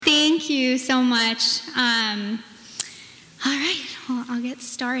you so much. All right, well, I'll get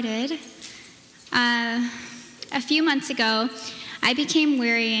started. A few months ago, I became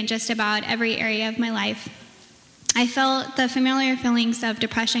weary in just about every area of my life. I felt the familiar feelings of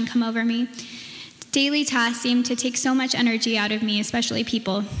depression come over me. Daily tasks seemed to take so much energy out of me, especially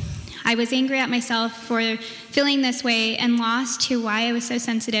people. I was angry at myself for feeling this way and lost to why I was so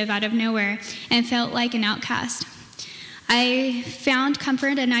sensitive out of nowhere and felt like an outcast. I found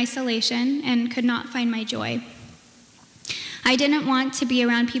comfort in isolation and could not find my joy. I didn't want to be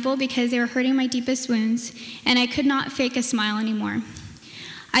around people because they were hurting my deepest wounds, and I could not fake a smile anymore.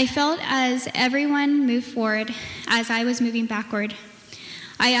 I felt as everyone moved forward as I was moving backward.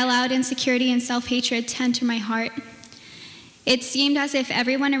 I allowed insecurity and self-hatred to enter my heart. It seemed as if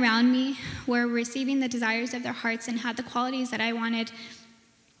everyone around me were receiving the desires of their hearts and had the qualities that I wanted: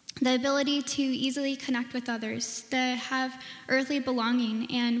 the ability to easily connect with others, to have earthly belonging,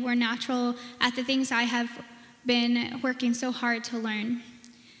 and were natural at the things I have been working so hard to learn.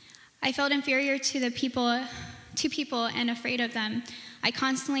 I felt inferior to people and afraid of them. I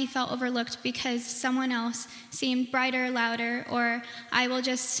constantly felt overlooked because someone else seemed brighter, louder, or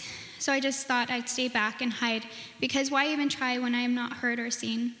so I just thought I'd stay back and hide, because why even try when I am not heard or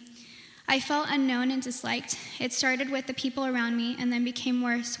seen? I felt unknown and disliked. It started with the people around me and then became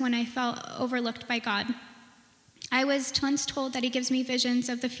worse when I felt overlooked by God. I was once told that He gives me visions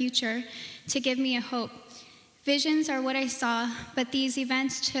of the future to give me a hope. Visions are what I saw, but as these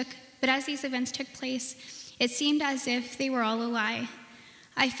events took place, it seemed as if they were all a lie.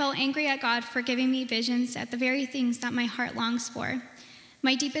 I felt angry at God for giving me visions at the very things that my heart longs for.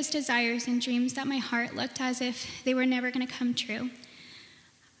 My deepest desires and dreams that my heart looked as if they were never going to come true.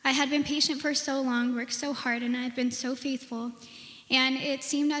 I had been patient for so long, worked so hard, and I had been so faithful, and it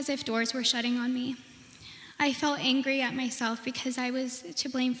seemed as if doors were shutting on me. I felt angry at myself because I was to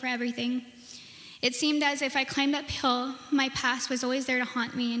blame for everything. It seemed as if I climbed uphill, my past was always there to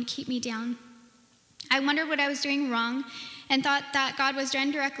haunt me and keep me down. I wondered what I was doing wrong and thought that God was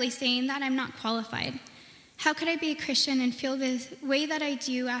indirectly saying that I'm not qualified. How could I be a Christian and feel the way that I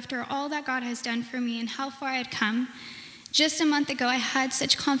do after all that God has done for me and how far I'd come? Just a month ago, I had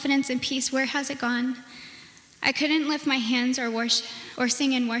such confidence and peace. Where has it gone? I couldn't lift my hands or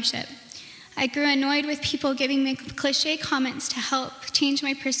sing in worship. I grew annoyed with people giving me cliche comments to help change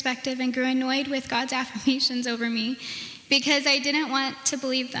my perspective, and grew annoyed with God's affirmations over me because I didn't want to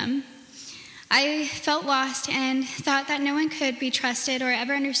believe them. I felt lost and thought that no one could be trusted or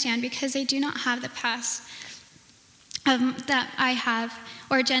ever understand because they do not have the past that I have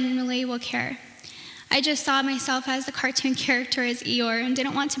or genuinely will care. I just saw myself as the cartoon character as Eeyore and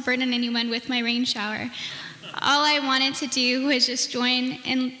didn't want to burden anyone with my rain shower. All I wanted to do was just join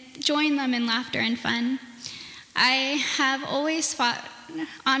them in laughter and fun. I have always fought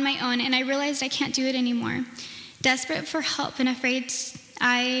on my own, and I realized I can't do it anymore. Desperate for help and afraid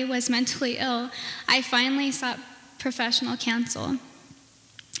I was mentally ill, I finally sought professional counsel.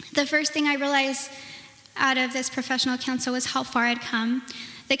 The first thing I realized out of this professional counsel was how far I'd come.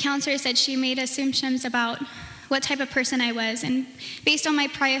 The counselor said she made assumptions about what type of person I was, and based on my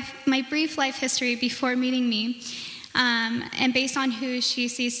brief life history before meeting me, and based on who she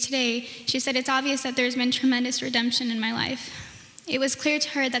sees today, she said it's obvious that there's been tremendous redemption in my life. It was clear to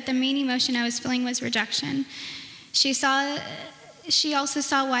her that the main emotion I was feeling was rejection. She also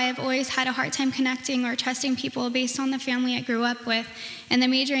saw why I've always had a hard time connecting or trusting people based on the family I grew up with and the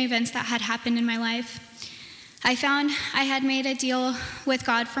major events that had happened in my life. I found I had made a deal with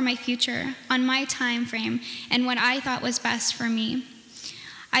God for my future on my time frame and what I thought was best for me.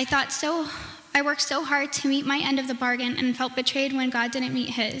 I worked so hard to meet my end of the bargain and felt betrayed when God didn't meet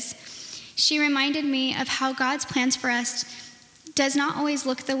his. She reminded me of how God's plans for us does not always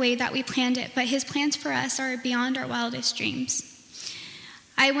look the way that we planned it, but his plans for us are beyond our wildest dreams.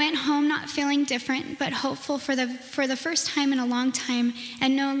 I went home not feeling different, but hopeful for the first time in a long time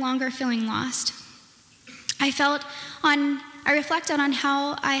and no longer feeling lost. I reflected on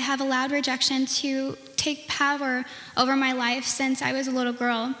how I have allowed rejection to take power over my life since I was a little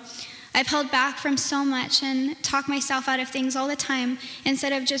girl. I've held back from so much and talked myself out of things all the time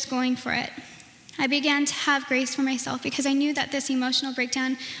instead of just going for it. I began to have grace for myself because I knew that this emotional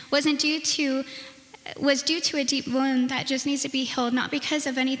breakdown was due to a deep wound that just needs to be healed, not because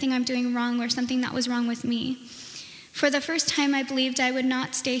of anything I'm doing wrong or something that was wrong with me. For the first time, I believed I would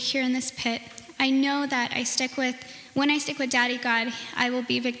not stay here in this pit. I know that when I stick with Daddy God, I will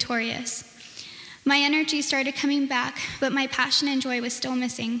be victorious. My energy started coming back, but my passion and joy was still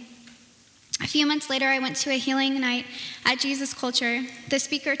missing. A few months later, I went to a healing night at Jesus Culture. The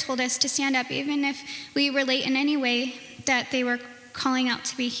speaker told us to stand up even if we relate in any way that they were calling out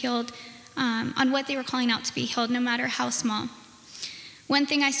to be healed, on what they were calling out to be healed, no matter how small. One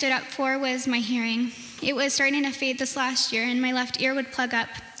thing I stood up for was my hearing. It was starting to fade this last year, and my left ear would plug up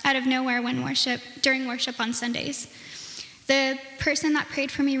out of nowhere during worship on Sundays. The person that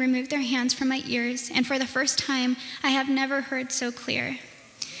prayed for me removed their hands from my ears, and for the first time, I have never heard so clear.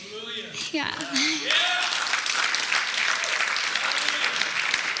 Hallelujah. Yeah.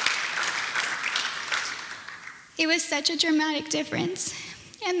 It was such a dramatic difference,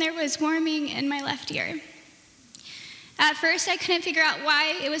 and there was warming in my left ear. At first, I couldn't figure out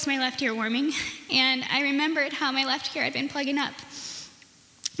why it was my left ear warming, and I remembered how my left ear had been plugging up.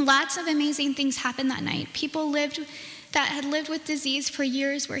 Lots of amazing things happened that night. People that had lived with disease for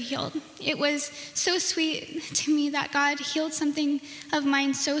years were healed. It was so sweet to me that God healed something of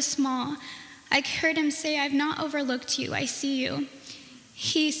mine so small. I heard him say, "I've not overlooked you, I see you."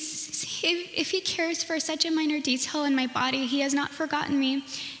 If he cares for such a minor detail in my body, he has not forgotten me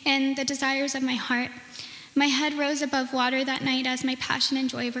and the desires of my heart. My head rose above water that night as my passion and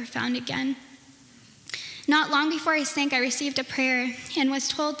joy were found again. Not long before I sank, I received a prayer and was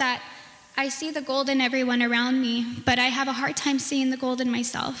told that I see the gold in everyone around me, but I have a hard time seeing the gold in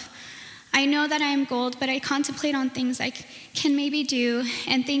myself. I know that I am gold, but I contemplate on things I can maybe do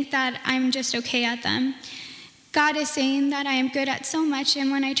and think that I'm just okay at them. God is saying that I am good at so much,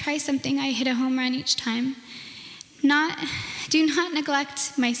 and when I try something, I hit a home run each time. Do not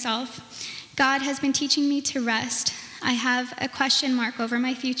neglect myself. God has been teaching me to rest. I have a question mark over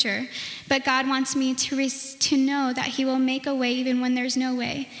my future, but God wants me to know that he will make a way even when there's no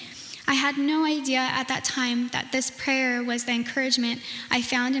way. I had no idea at that time that this prayer was the encouragement I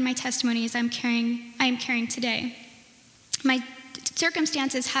found in my testimonies I am carrying today. My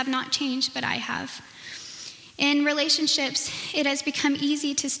circumstances have not changed, but I have. In relationships, it has become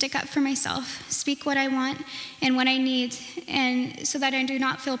easy to stick up for myself, speak what I want and what I need, and so that I do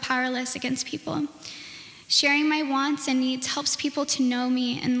not feel powerless against people. Sharing my wants and needs helps people to know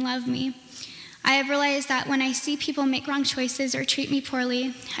me and love me. I have realized that when I see people make wrong choices or treat me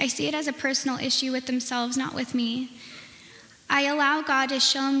poorly, I see it as a personal issue with themselves, not with me. I allow God to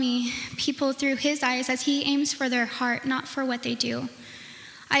show me people through his eyes as he aims for their heart, not for what they do.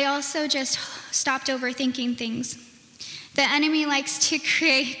 I also just stopped overthinking things. The enemy likes to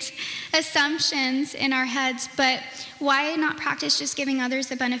create assumptions in our heads, but why not practice just giving others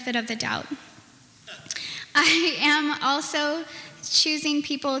the benefit of the doubt? I am also choosing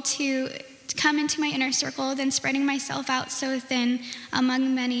people to come into my inner circle than spreading myself out so thin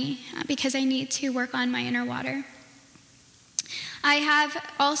among many because I need to work on my inner water. I have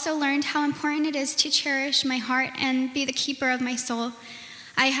also learned how important it is to cherish my heart and be the keeper of my soul.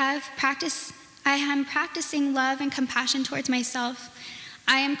 I am practicing love and compassion towards myself.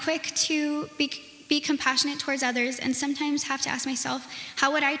 I am quick to be compassionate towards others and sometimes have to ask myself,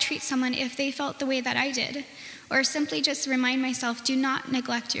 how would I treat someone if they felt the way that I did? Or simply just remind myself, do not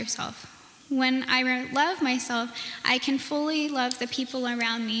neglect yourself. When I love myself, I can fully love the people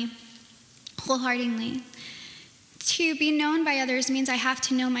around me wholeheartedly. To be known by others means I have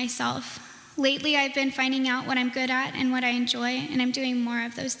to know myself. Lately, I've been finding out what I'm good at and what I enjoy, and I'm doing more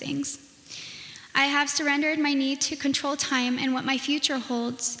of those things. I have surrendered my need to control time and what my future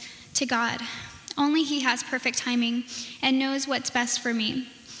holds to God. Only he has perfect timing and knows what's best for me.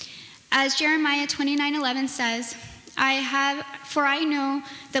 As Jeremiah 29:11 says, For I know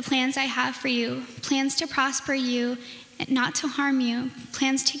the plans I have for you, plans to prosper you and not to harm you,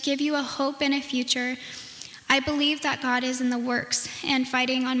 plans to give you a hope and a future. I believe that God is in the works and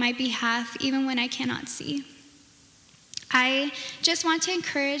fighting on my behalf even when I cannot see. I just want to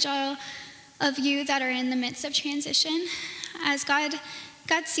encourage all of you that are in the midst of transition, as God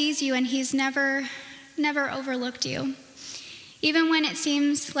sees you and he's never overlooked you. Even when it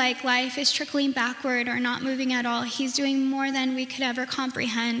seems like life is trickling backward or not moving at all, he's doing more than we could ever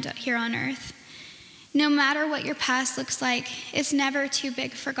comprehend here on earth. No matter what your past looks like, it's never too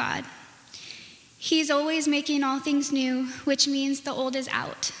big for God. He's always making all things new, which means the old is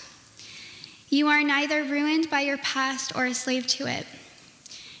out. You are neither ruined by your past or a slave to it.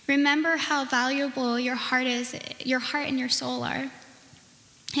 Remember how valuable your heart and your soul are.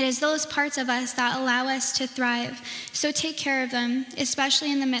 It is those parts of us that allow us to thrive, so take care of them,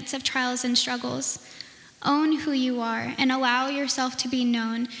 especially in the midst of trials and struggles. Own who you are and allow yourself to be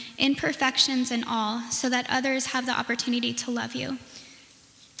known, imperfections and all, so that others have the opportunity to love you.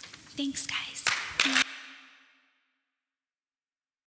 Thanks, guys.